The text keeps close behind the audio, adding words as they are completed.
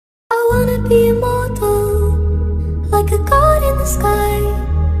be immortal, like a god in the sky.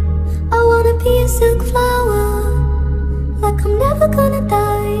 I wanna be a silk flower, like I'm never gonna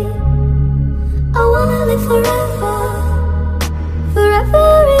die. I wanna live forever, forever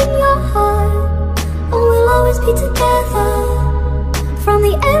in your heart. And we'll always be together, from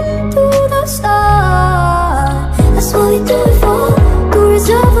the end to the start. That's what we do it for, to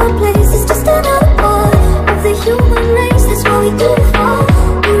reserve our place. It's just another part of the human race. That's what we do it for,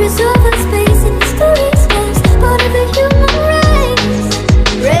 to reserve our space in history's space. Part of the human race.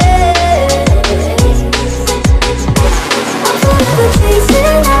 I'm forever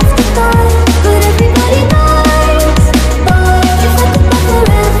chasing after God, but everybody knows. But if I could buy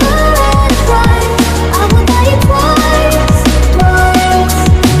forever and twice, I would buy it twice. But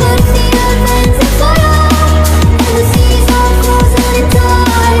if the earth ends in fire, and the seas are frozen in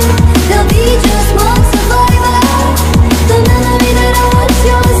time, there'll be just one survivor, the memory that I was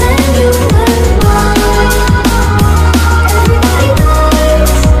yours and you were mine. Everybody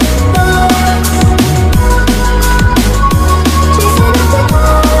knows, chasing after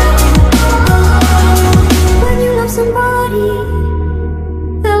God. When you love somebody,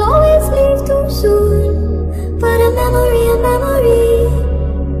 they'll always leave too soon. But a memory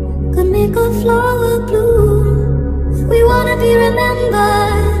could make a flower bloom. We wanna be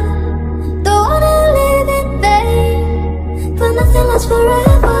remembered, don't wanna live in vain. But nothing lasts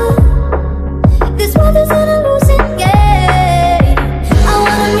forever, this world isn't a losing game. I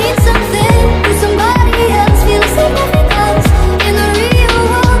wanna mean something to somebody else, feel significance. In the real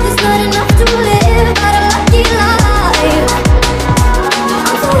world, it's not enough to live out a lucky life.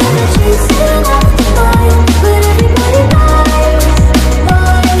 I'm forever chasing after mine, but everybody knows.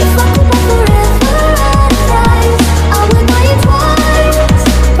 If I could buy forever and twice, I would buy it twice.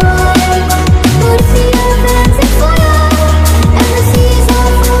 But if the earth ends in fire, and the seas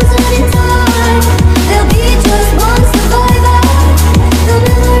are frozen in time, there'll be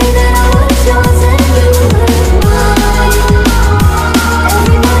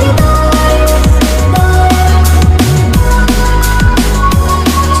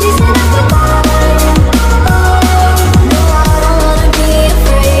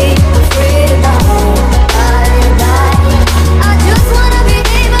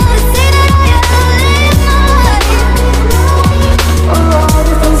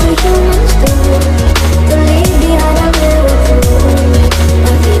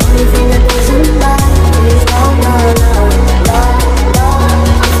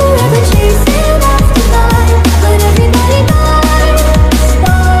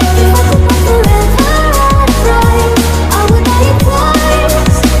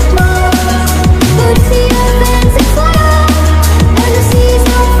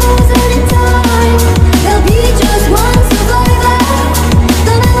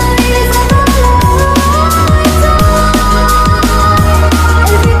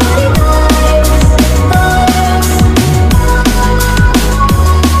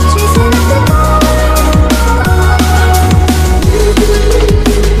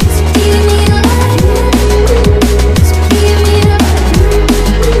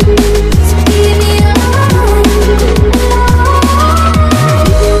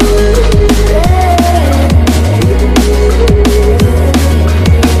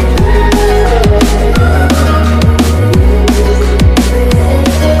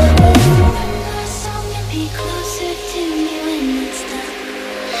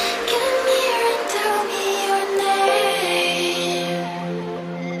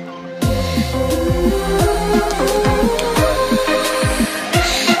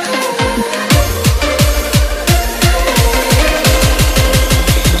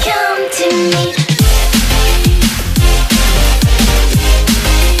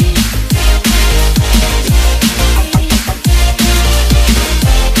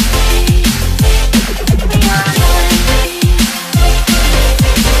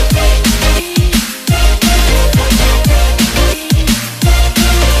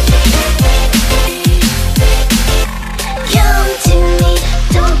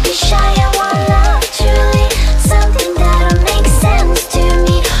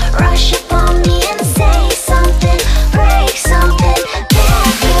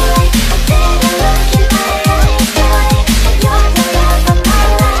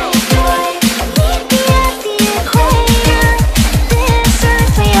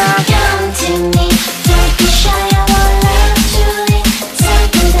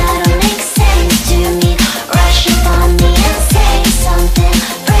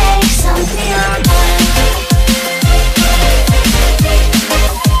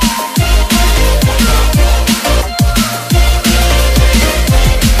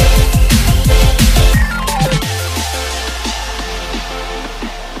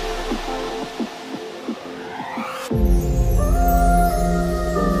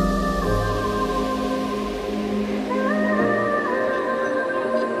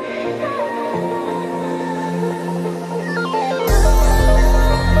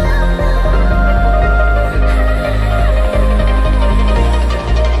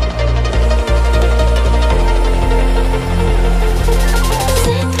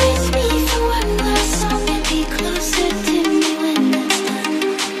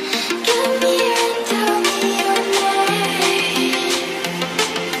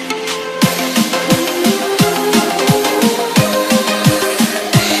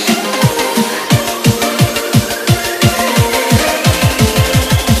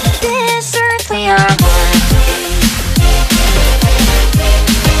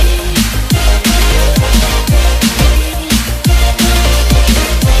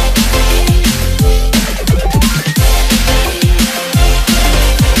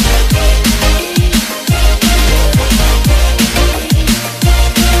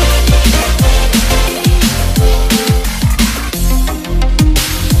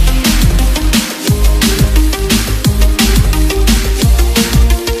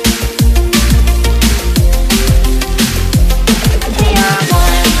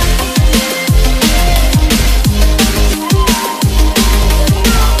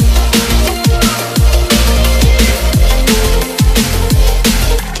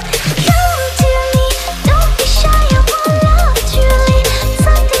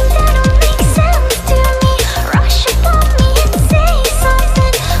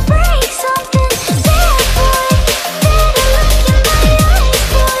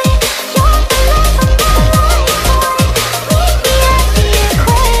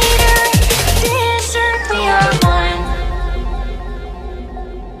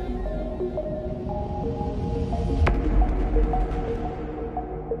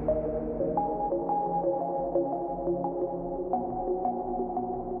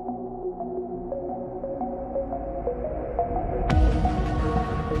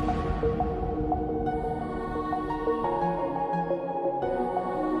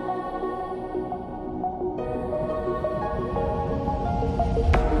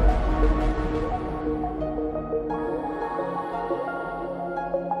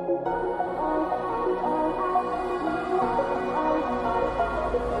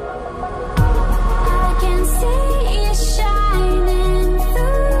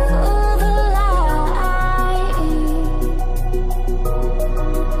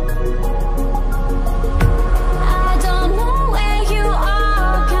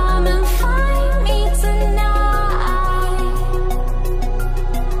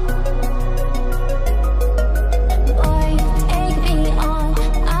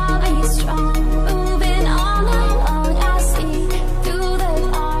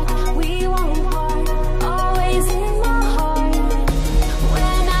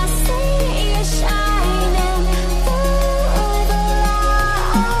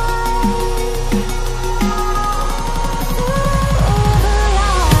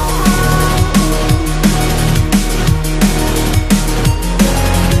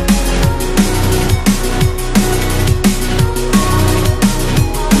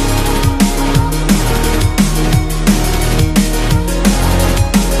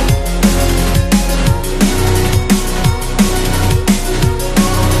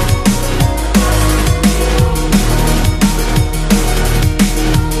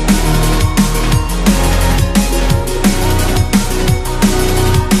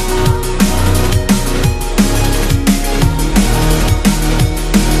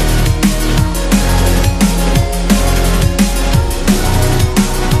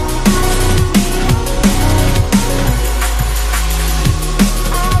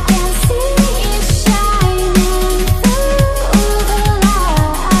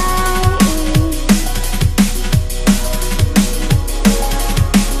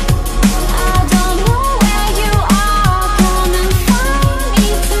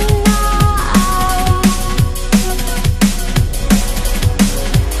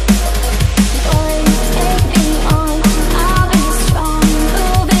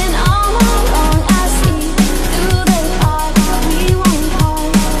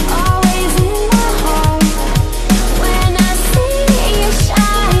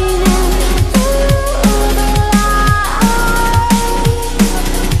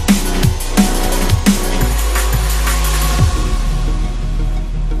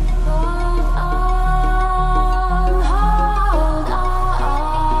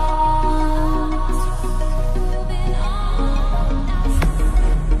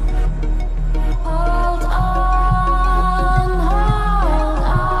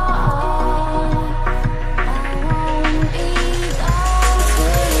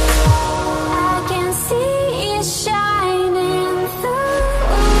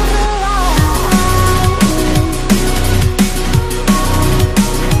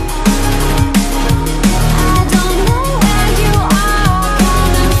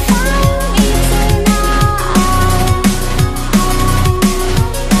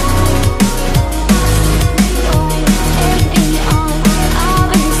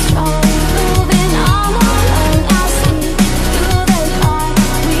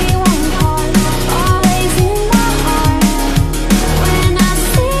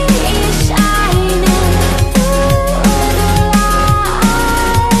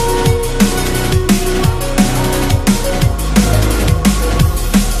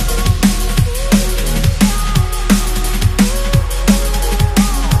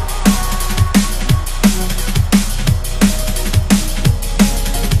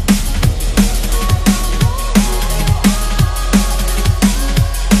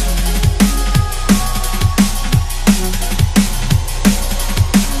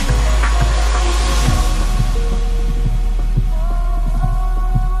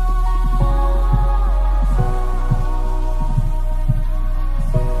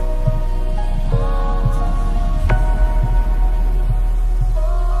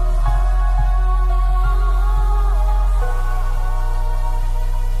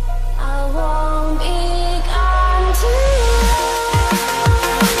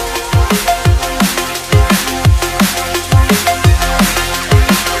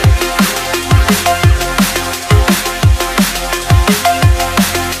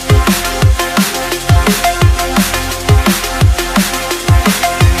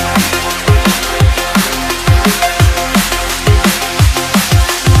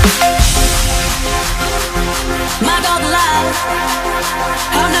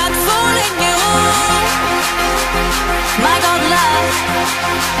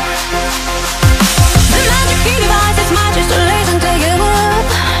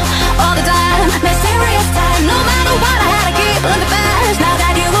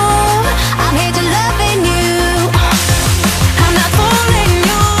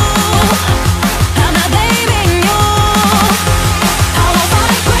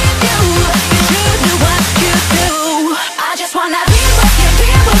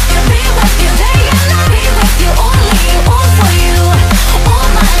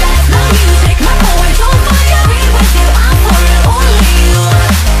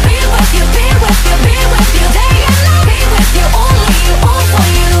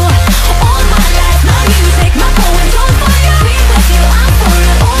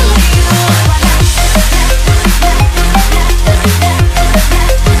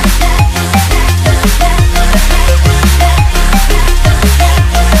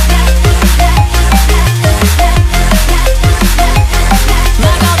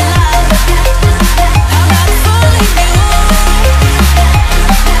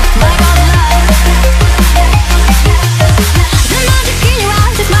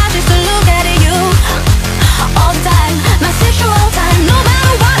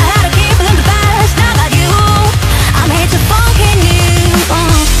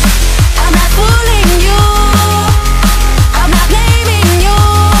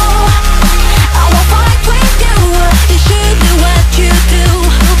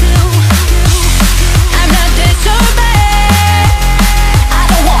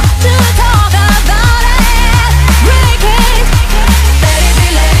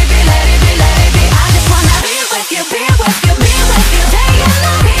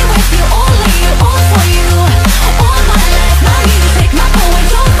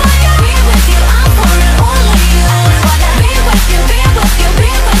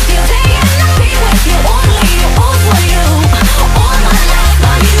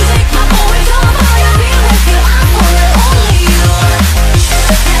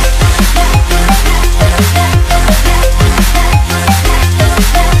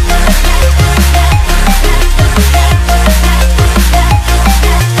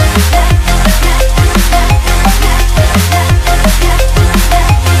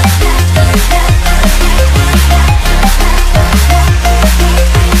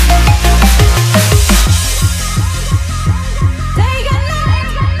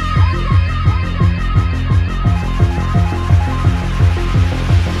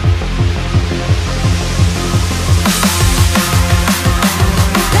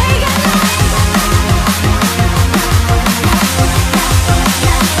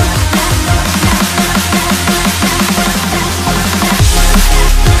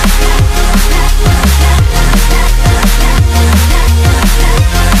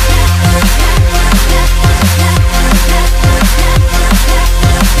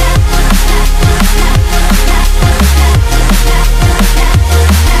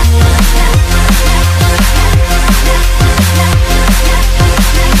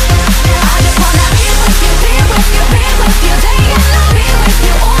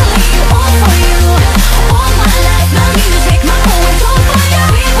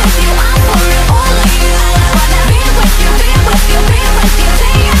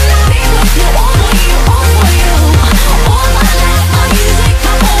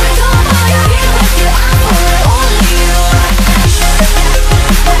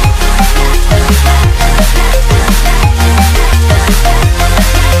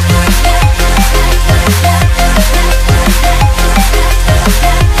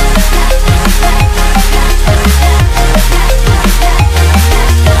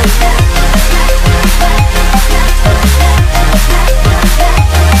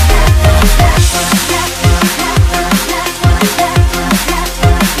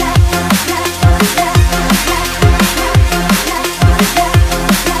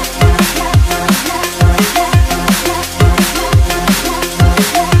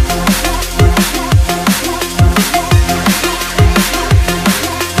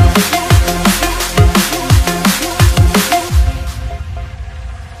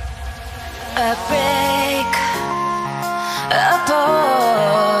A break, a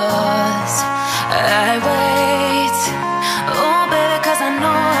pause, I wait. Oh baby, cause I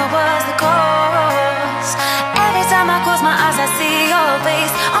know I was the cause. Every time I close my eyes I see your face.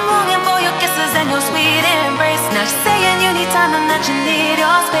 I'm longing for your kisses and your sweet embrace. Now you're saying you need time and that you need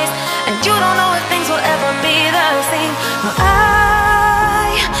your space, and you don't know if things will ever be the same. No,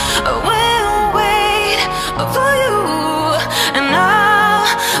 I will wait for you, and I'll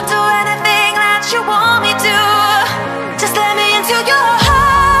do anything that you want me to. Just let me into your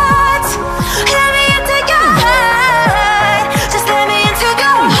heart. Let me into your heart. Just let me into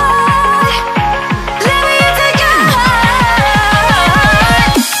your heart. Let me into your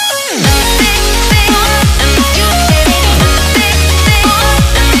heart. Big thing, and you,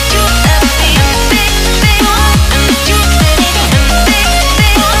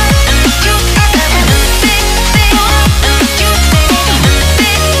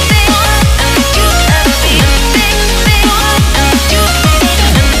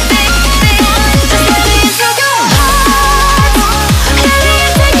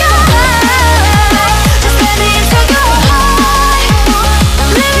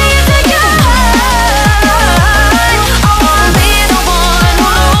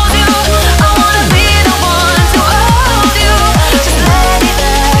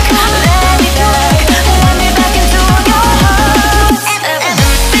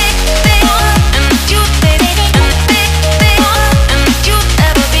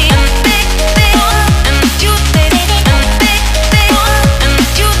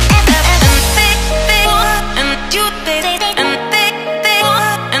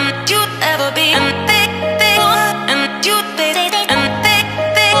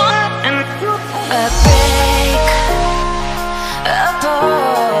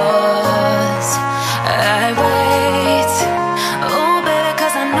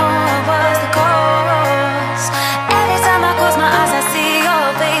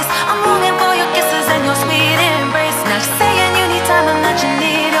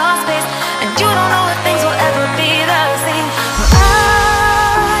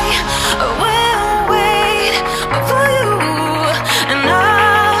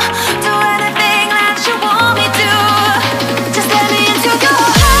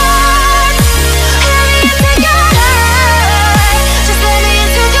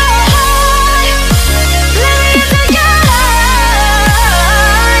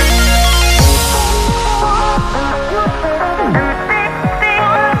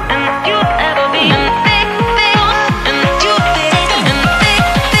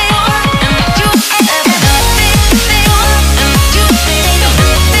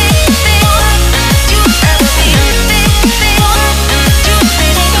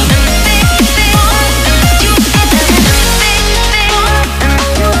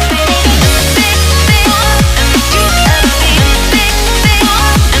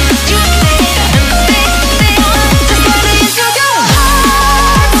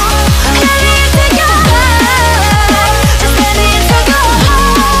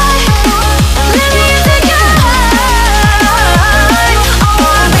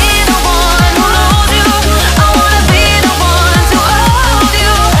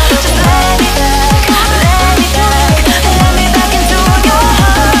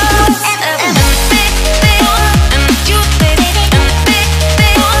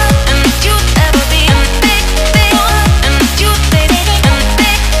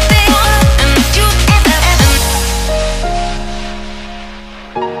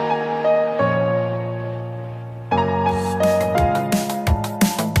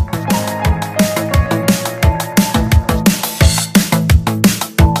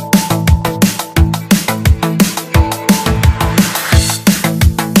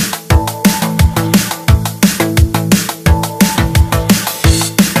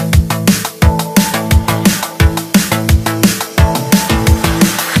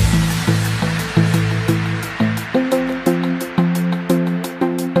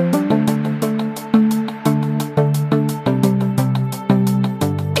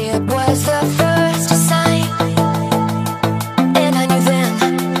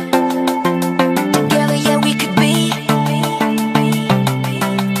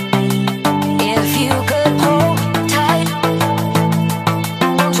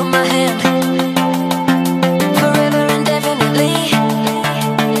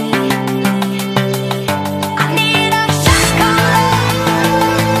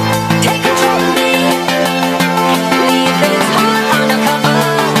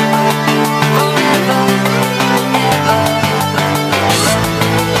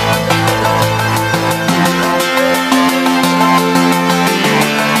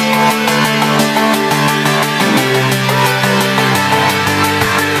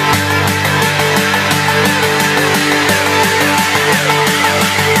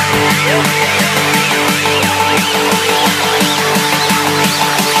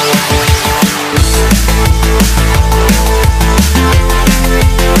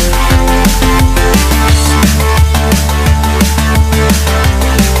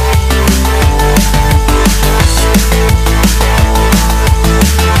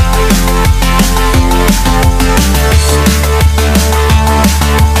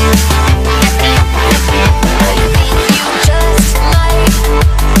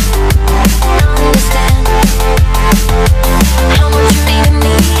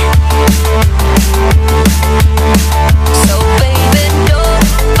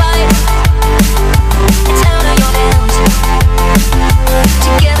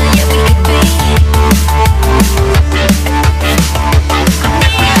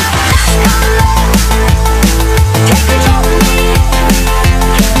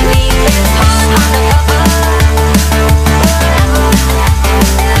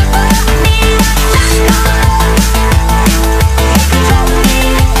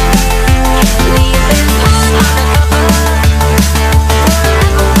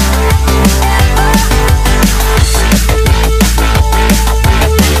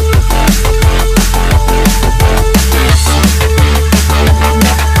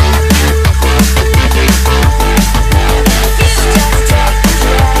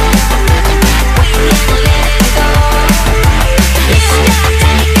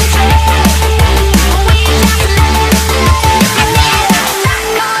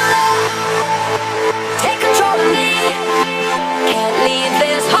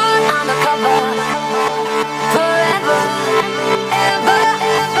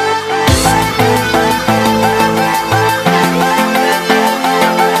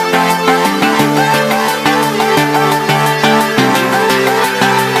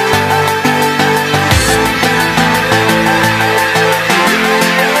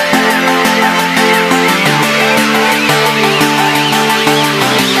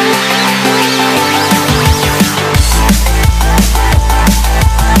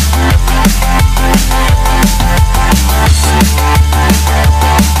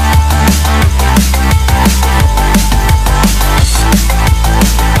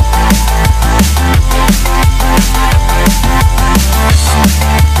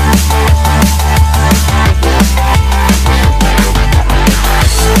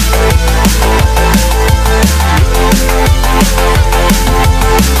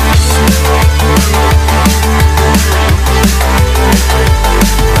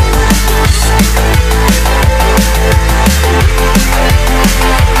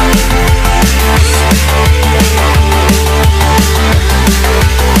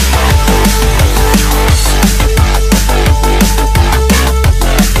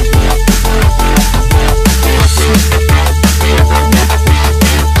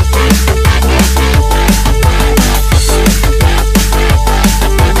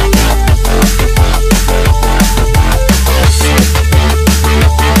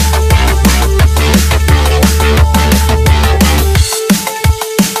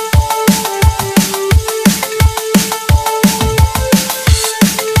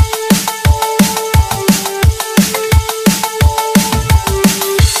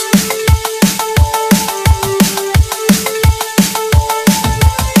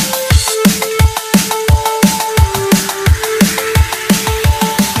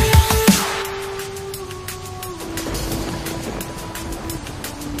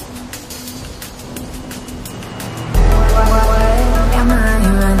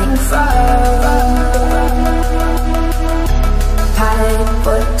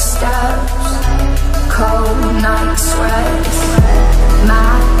 footsteps, cold night sweats,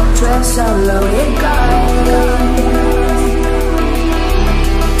 mattress a loaded gun.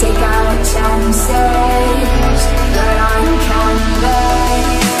 Take our chances, learn on canvas.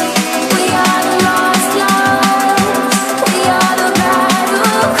 We are the lost loves, we are the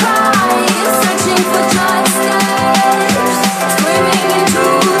battle cry, searching for justice, screaming into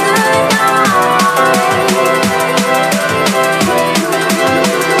the night.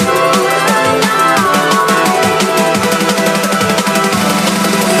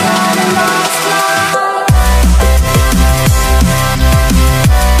 We are the lost loves.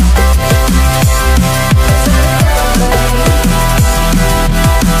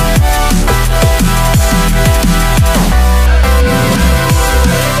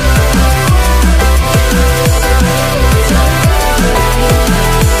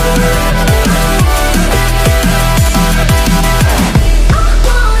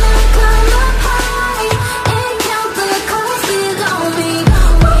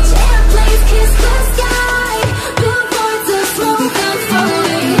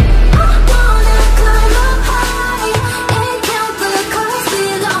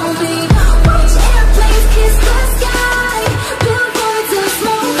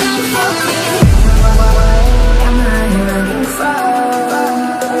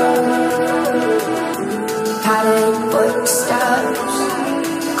 Footsteps,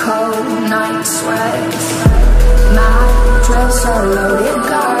 cold night sweats, mattress a loaded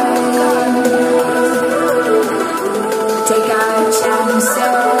gun. Take our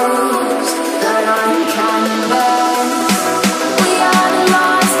chances, learn on canvas. We are the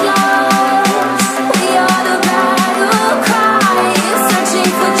lost loves, we are the battle cry,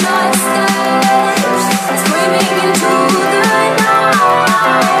 searching for justice, screaming into the night.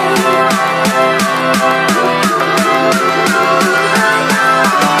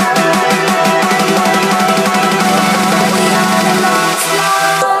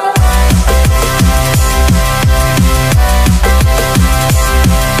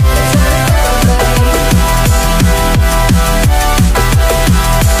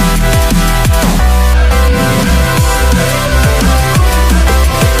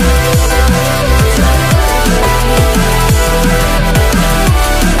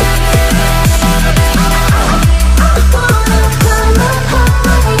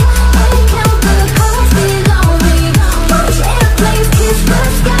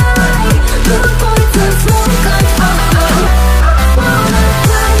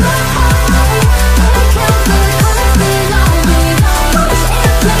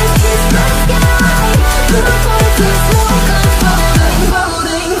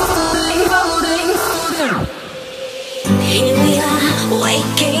 Here we are,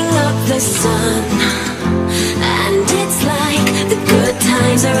 waking up the sun, and it's like the good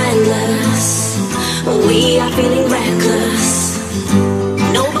times are endless. We are feeling reckless.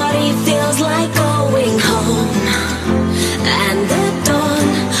 Nobody feels like going home, and the dawn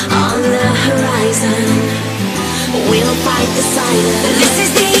on the horizon. We'll fight the silence. This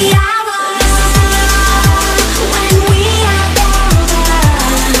is the hour when we are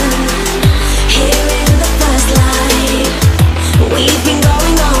golden. Here in the first light, we've been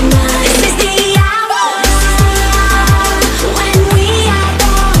going all night. This is the hour when we are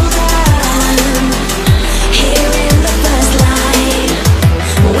golden. Here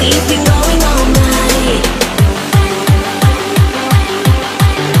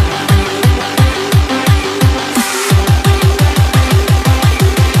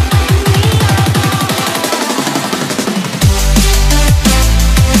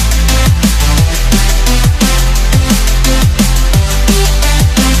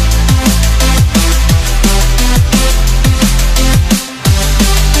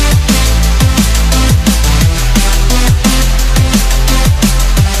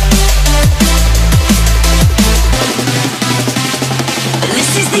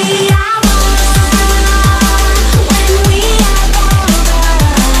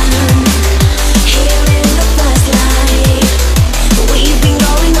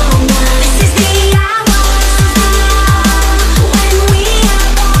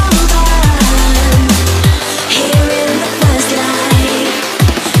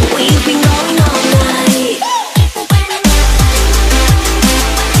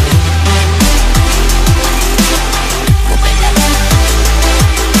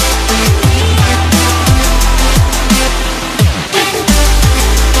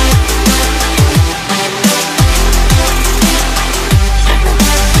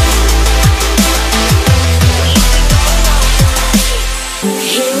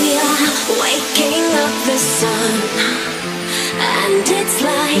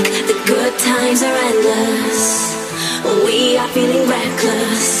like the good times are endless. We are feeling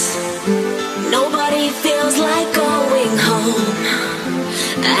reckless. Nobody feels like going home.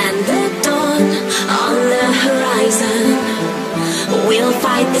 And the dawn on the horizon, we'll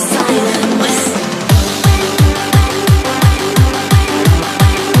fight the silence.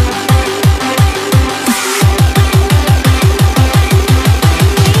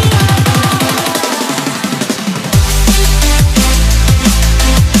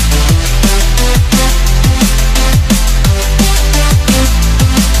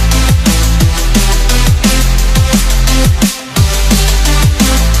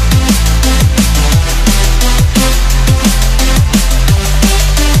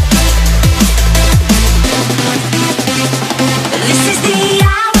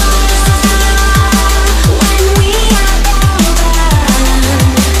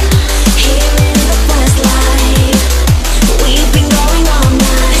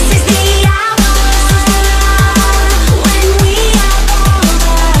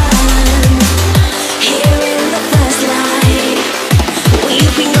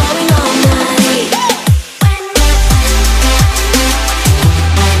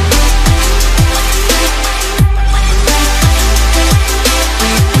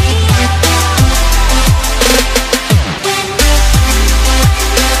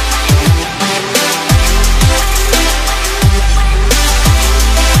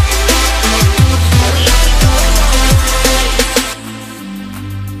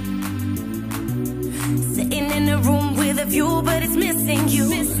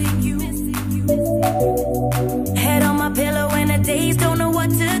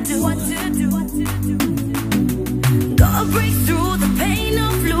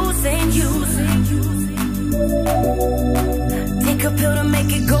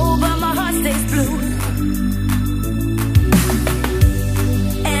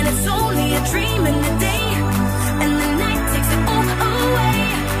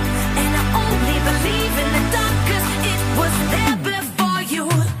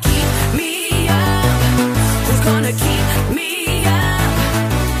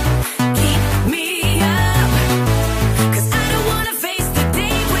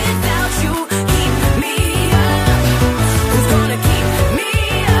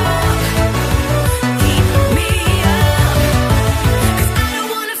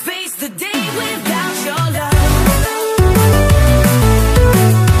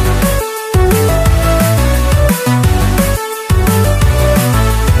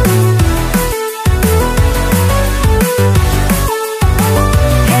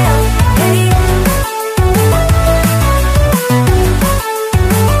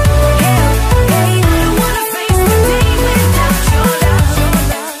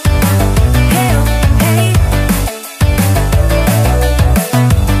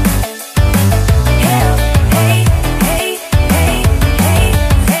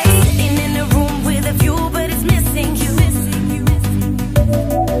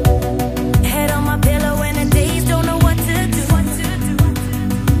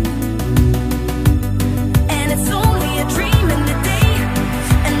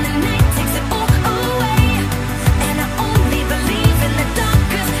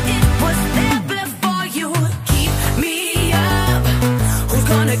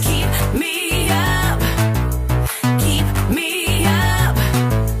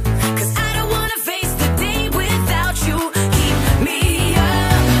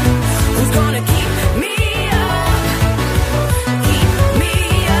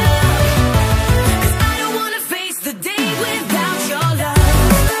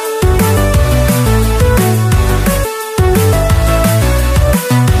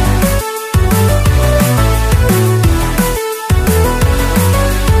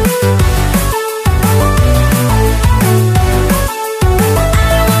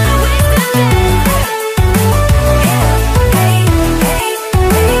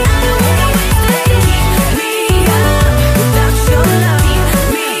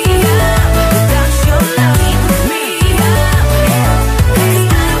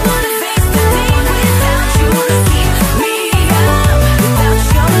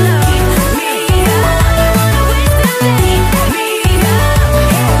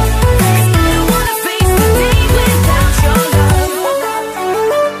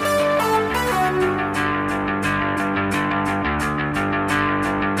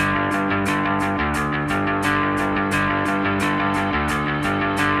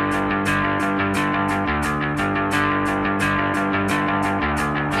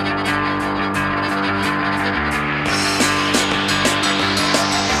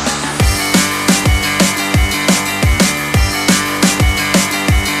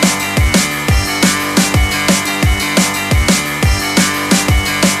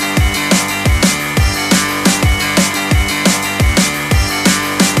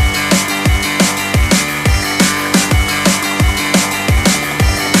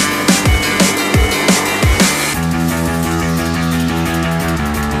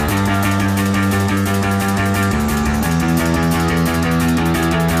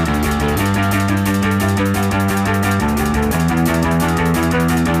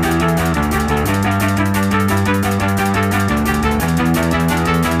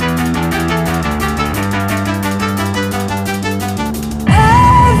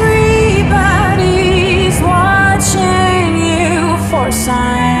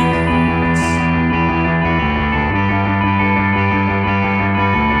 signs.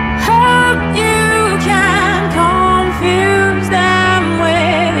 Hope you can confuse them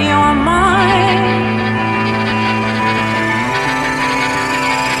with your mind.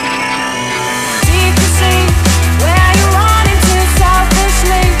 Secrecy, where you wanted to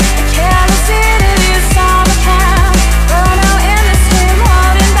selfishly, the careless idiot summer camp. Burn out in the stream,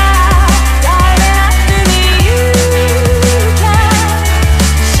 holding back, diving after me. You can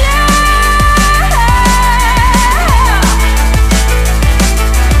share.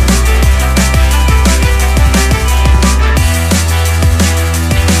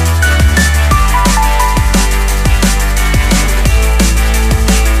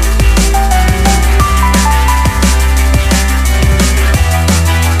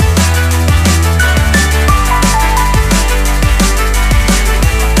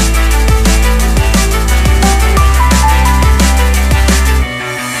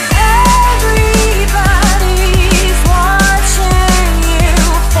 Everybody's watching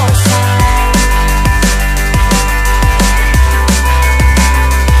you for signs.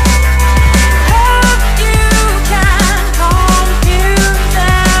 Hope you can confuse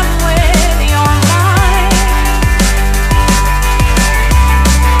them with your mind.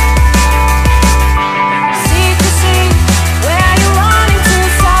 Secrecy, where you wanted to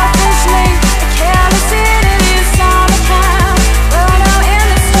selfishly, the careless idiot summer camp. Burn out in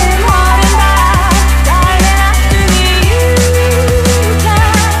the stream, holding back, diving after me. You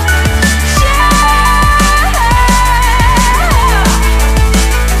can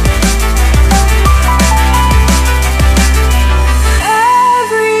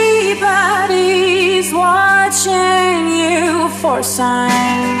Everybody's watching you for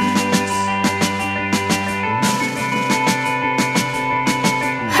signs.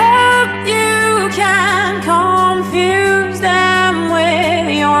 Hope you can confuse them with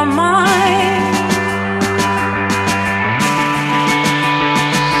your mind.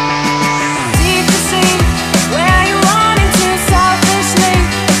 Secrecy, where you wanted to selfishly,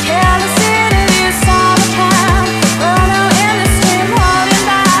 the careless idiot summer camp. Burn out in the stream, holding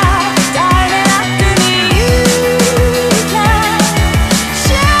back, diving after me. You can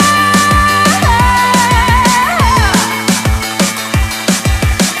share.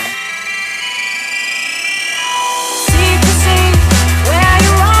 Secrecy, where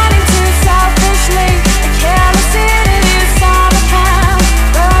you wanted to selfishly, the careless idiot summer camp.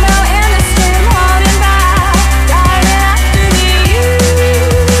 Burn out in the stream, holding back, diving after me. You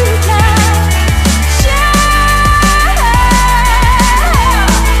can share.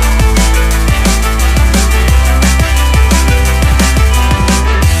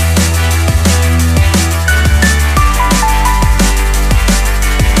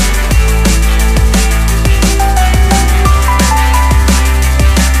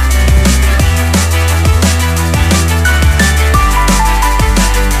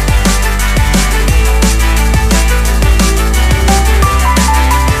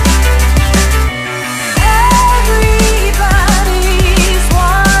 Everybody's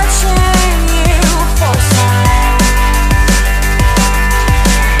watching you for signs.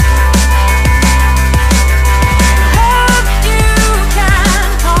 Hope you can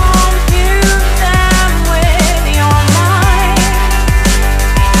confuse them with your mind.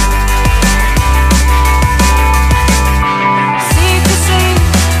 Secrecy,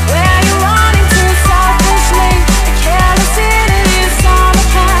 where you wanted to selfishly, the careless idiot summer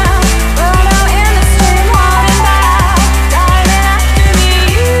camp. Burn out in the stream, holding back, diving after me.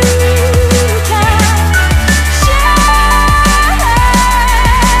 You can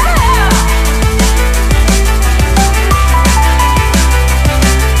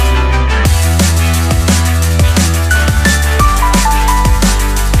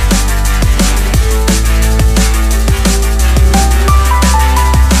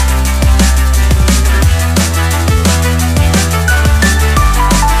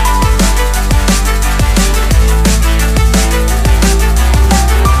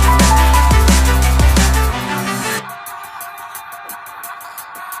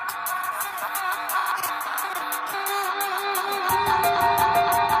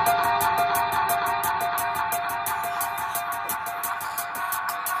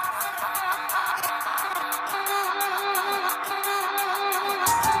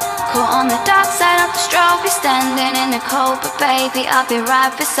Caught on the dark side of the strobe, you're standing in the cold, but baby, I'll be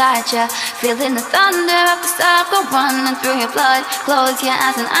right beside ya. Feeling the thunder of the storm go running through your blood. Close your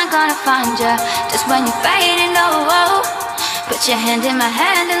eyes and I'm gonna find ya. Just when you're fading, oh, put your hand in my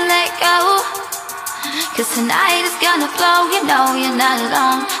hand and let go. 'Cause tonight is gonna flow, you know you're not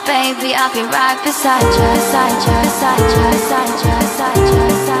alone. Baby, I'll be right beside ya, beside ya, beside ya, beside ya, beside ya.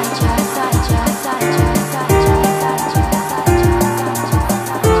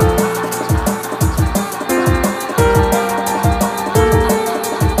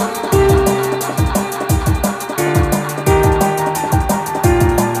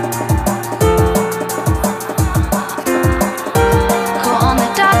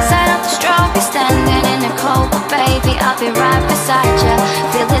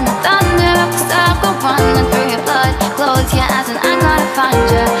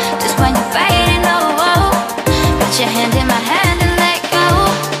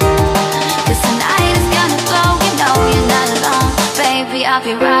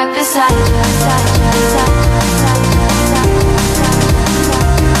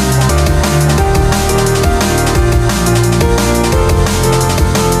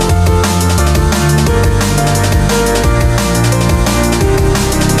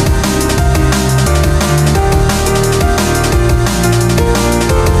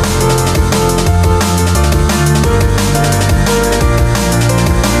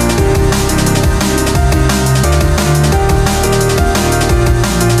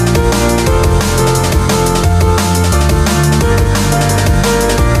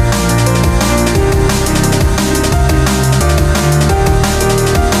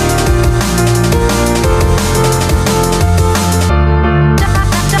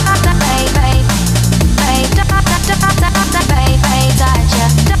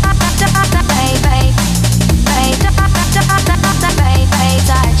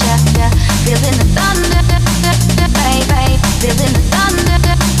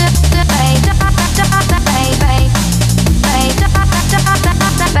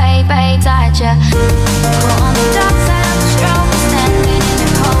 ya. We're on the dark side of the stroke, standing in the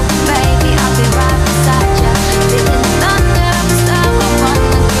cold, baby, I'll be right beside ya. Feeling the thunder of the stars go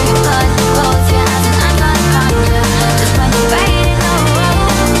running through your blood. Close your eyes and I'm gonna find ya. Just when you're fading away,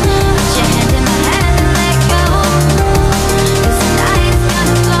 put your hand in my hand and let go. 'Cause the night is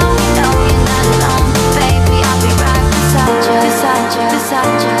gonna flow, you know you're not alone, baby, I'll be right beside ya, beside ya,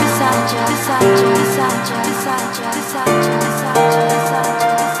 beside ya, beside ya, beside ya, beside ya, beside ya, beside ya, beside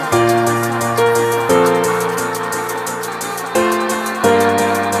ya, beside ya.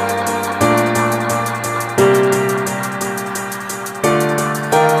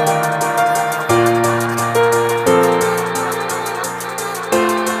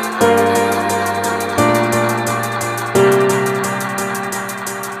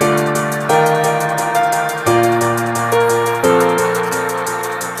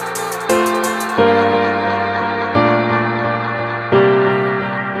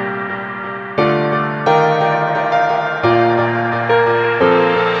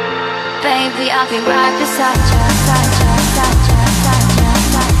 Baby, I'll be right beside ya, beside ya, beside ya, beside ya,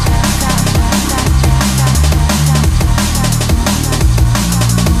 beside ya, beside ya, beside ya,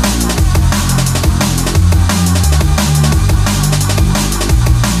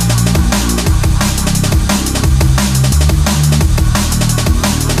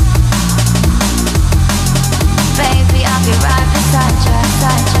 baby, I'll be right beside ya,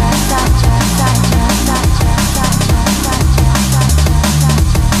 beside ya, beside ya, beside ya, beside ya, beside ya, beside ya.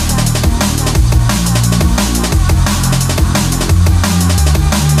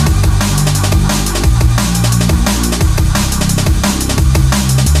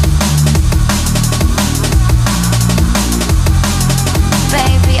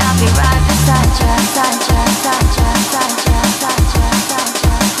 Baby, I'll be right beside ya, beside ya, beside ya, beside ya, beside ya, beside ya,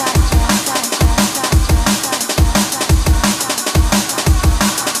 beside ya, beside ya,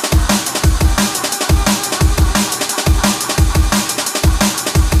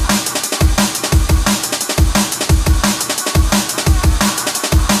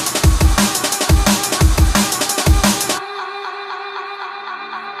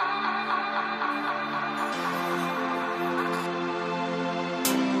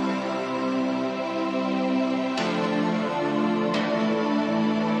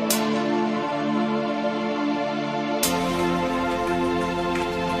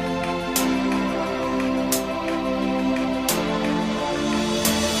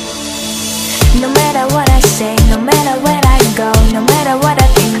 No matter what I say, no matter where I go, no matter what I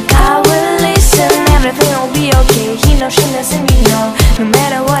think, I will listen. Everything will be okay. He knows, she doesn't, we know. No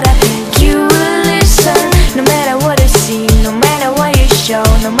matter what I think, you will listen. No matter what you see, no matter what you show,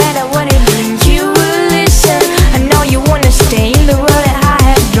 no matter what it brings, you will listen. I know you wanna stay in the world that I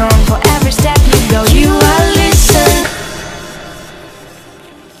have drawn. For every step you go, you will listen.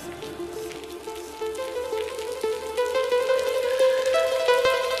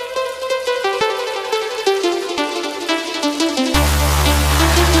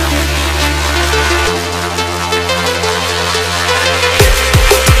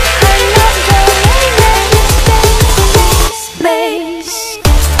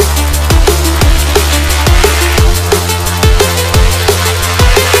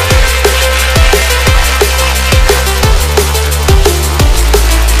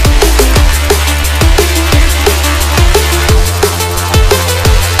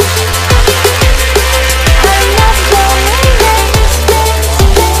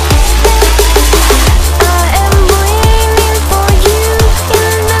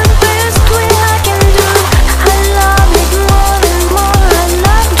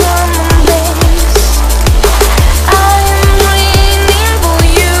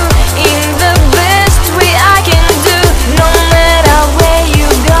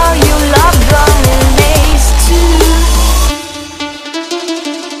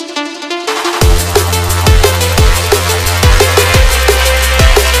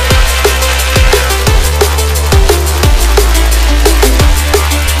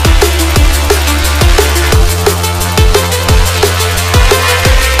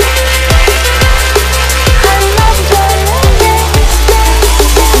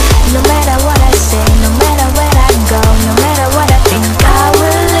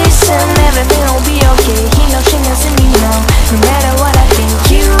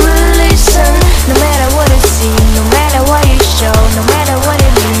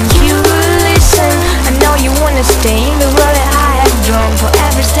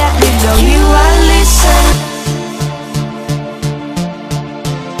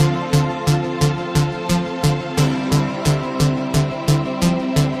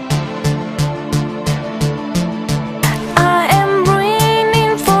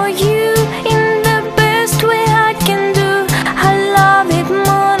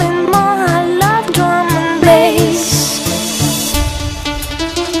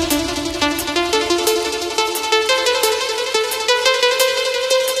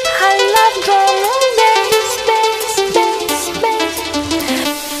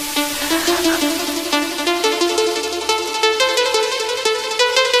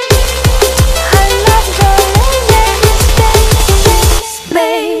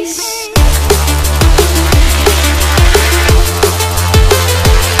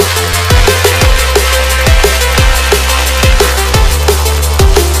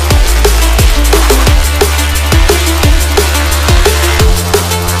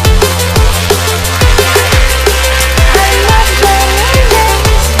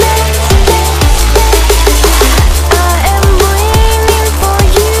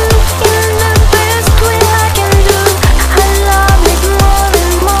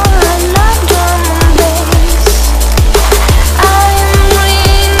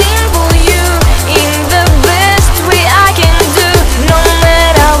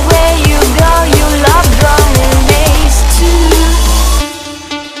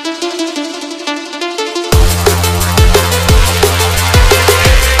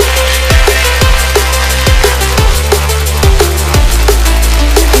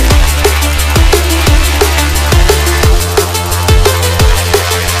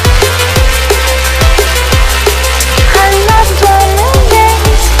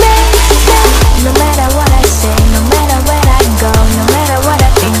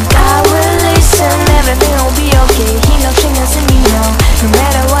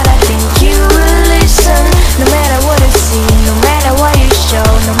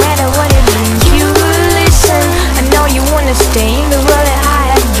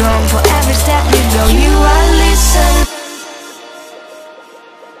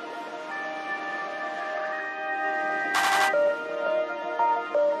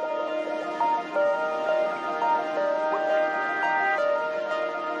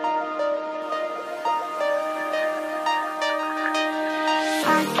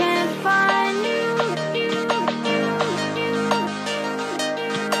 I can't find you.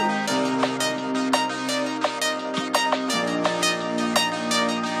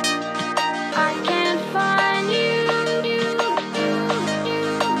 I can't find you.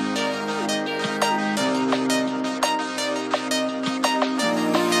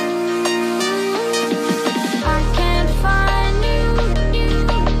 I can't find you.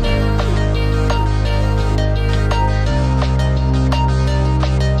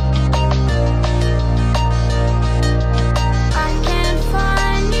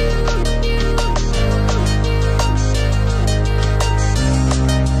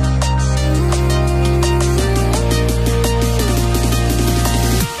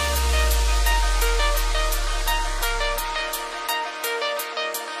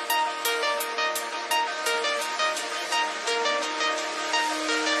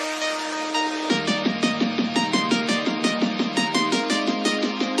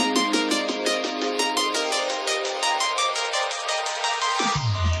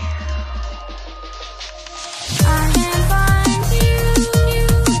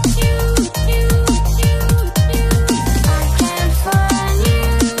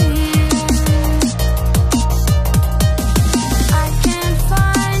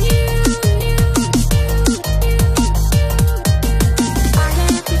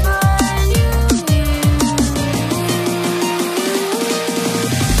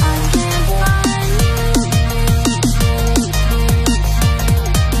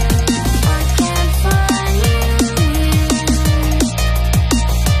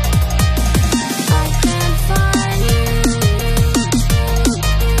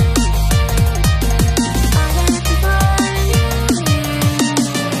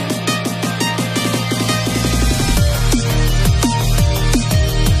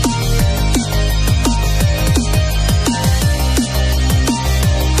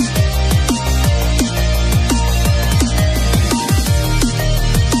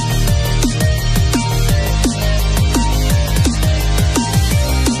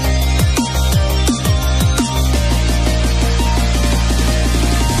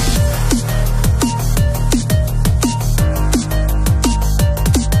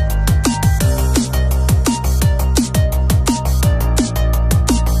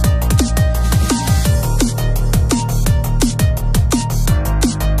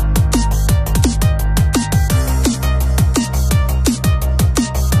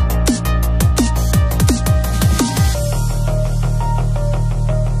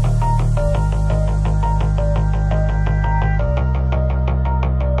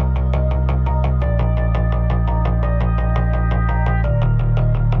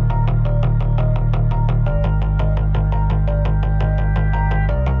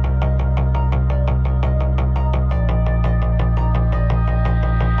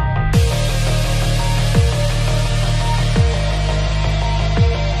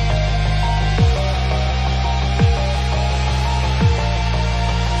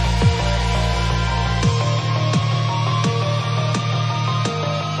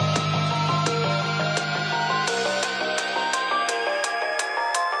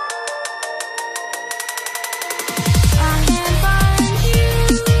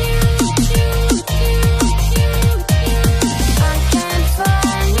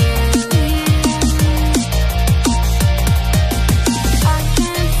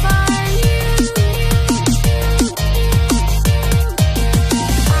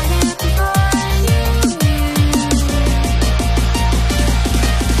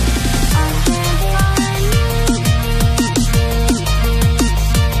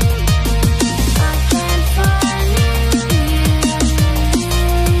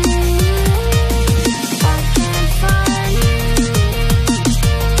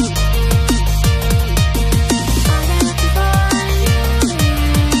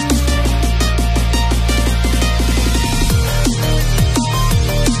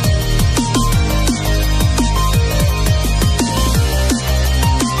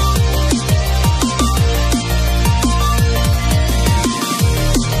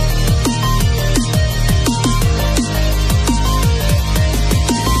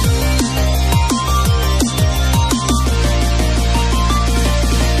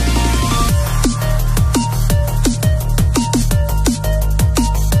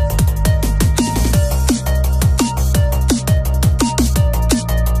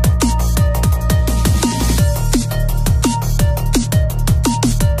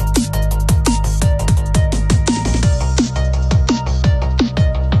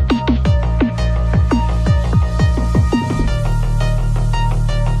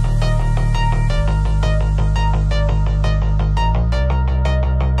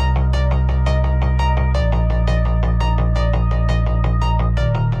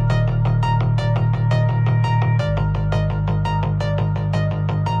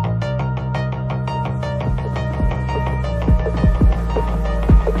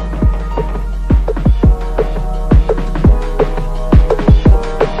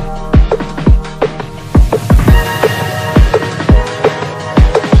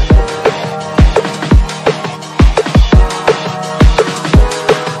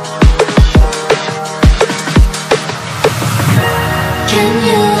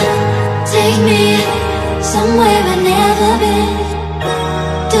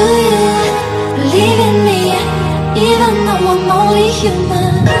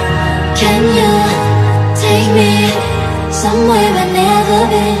 Can you take me somewhere I've never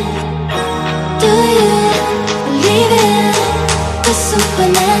been? Do you believe in the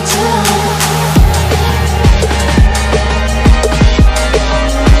supernatural?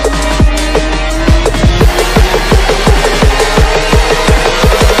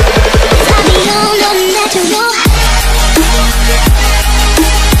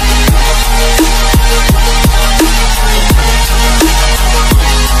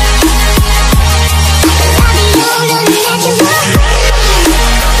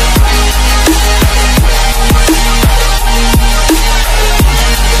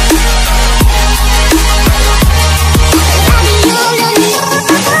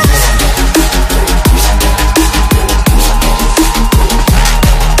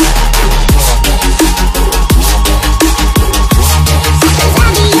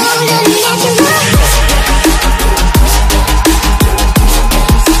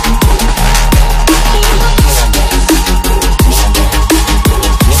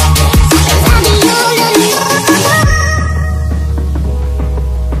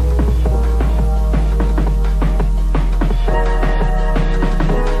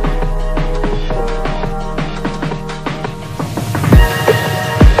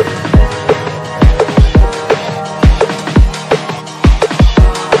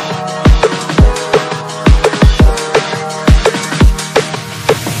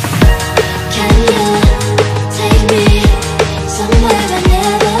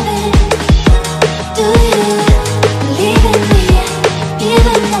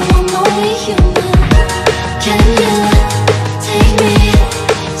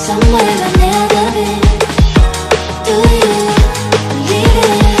 Somewhere